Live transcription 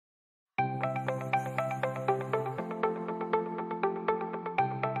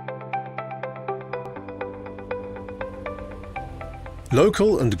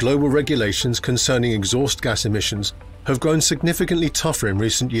Local and global regulations concerning exhaust gas emissions have grown significantly tougher in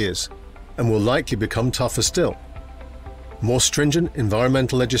recent years and will likely become tougher still. More stringent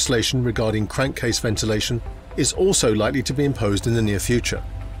environmental legislation regarding crankcase ventilation is also likely to be imposed in the near future.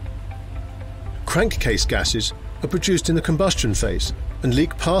 Crankcase gases are produced in the combustion phase and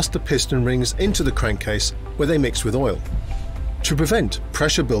leak past the piston rings into the crankcase where they mix with oil. To prevent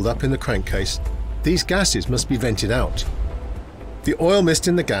pressure buildup in the crankcase, these gases must be vented out. The oil mist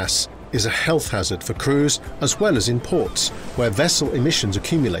in the gas is a health hazard for crews as well as in ports where vessel emissions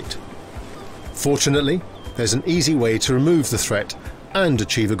accumulate. Fortunately, there's an easy way to remove the threat and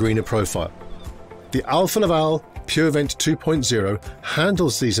achieve a greener profile. The Alfa Laval PureVent 2.0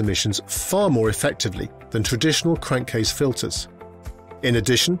 handles these emissions far more effectively than traditional crankcase filters. In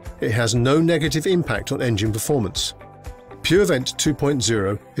addition, it has no negative impact on engine performance. PureVent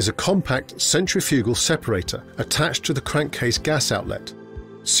 2.0 is a compact centrifugal separator attached to the crankcase gas outlet.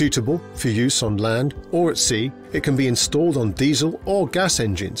 Suitable for use on land or at sea, it can be installed on diesel or gas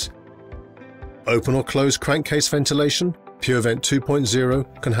engines. Open or closed crankcase ventilation, PureVent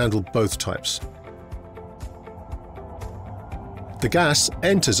 2.0 can handle both types. The gas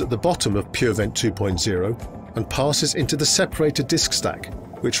enters at the bottom of PureVent 2.0 and passes into the separator disc stack,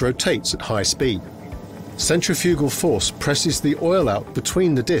 which rotates at high speed. Centrifugal force presses the oil out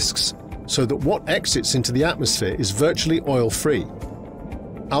between the discs so that what exits into the atmosphere is virtually oil-free.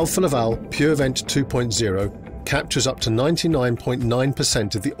 Alfa Laval PureVent 2.0 captures up to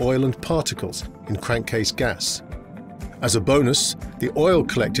 99.9% of the oil and particles in crankcase gas. As a bonus, the oil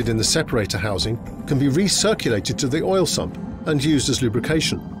collected in the separator housing can be recirculated to the oil sump and used as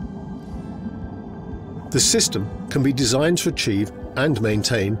lubrication. The system can be designed to achieve and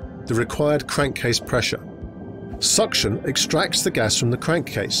maintain the required crankcase pressure. Suction extracts the gas from the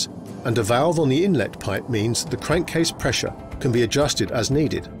crankcase, and a valve on the inlet pipe means the crankcase pressure can be adjusted as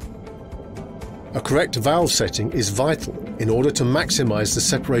needed. A correct valve setting is vital in order to maximize the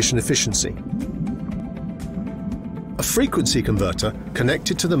separation efficiency. A frequency converter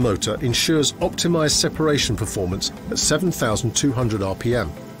connected to the motor ensures optimized separation performance at 7,200 RPM.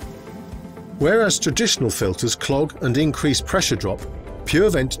 Whereas traditional filters clog and increase pressure drop,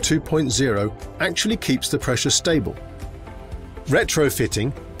 PureVent 2.0 actually keeps the pressure stable.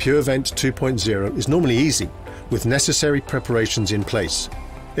 Retrofitting PureVent 2.0 is normally easy, with necessary preparations in place.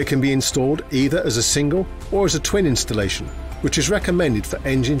 It can be installed either as a single or as a twin installation, which is recommended for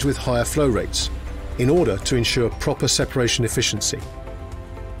engines with higher flow rates, in order to ensure proper separation efficiency.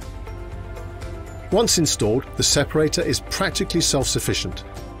 Once installed, the separator is practically self-sufficient.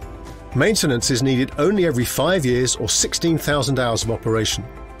 Maintenance is needed only every 5 years or 16,000 hours of operation,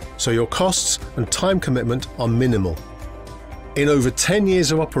 so your costs and time commitment are minimal. In over 10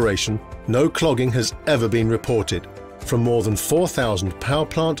 years of operation, no clogging has ever been reported from more than 4,000 power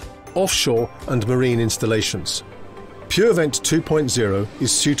plant, offshore and marine installations. PureVent 2.0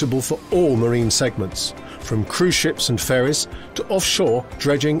 is suitable for all marine segments, from cruise ships and ferries to offshore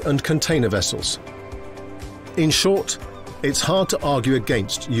dredging and container vessels. In short, it's hard to argue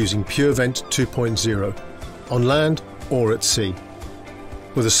against using PureVent 2.0 on land or at sea.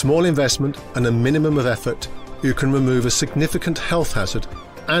 With a small investment and a minimum of effort, you can remove a significant health hazard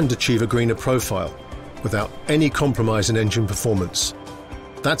and achieve a greener profile without any compromise in engine performance.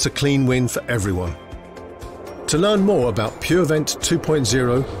 That's a clean win for everyone. To learn more about PureVent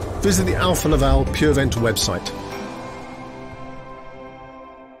 2.0, visit the Alfa Laval PureVent website.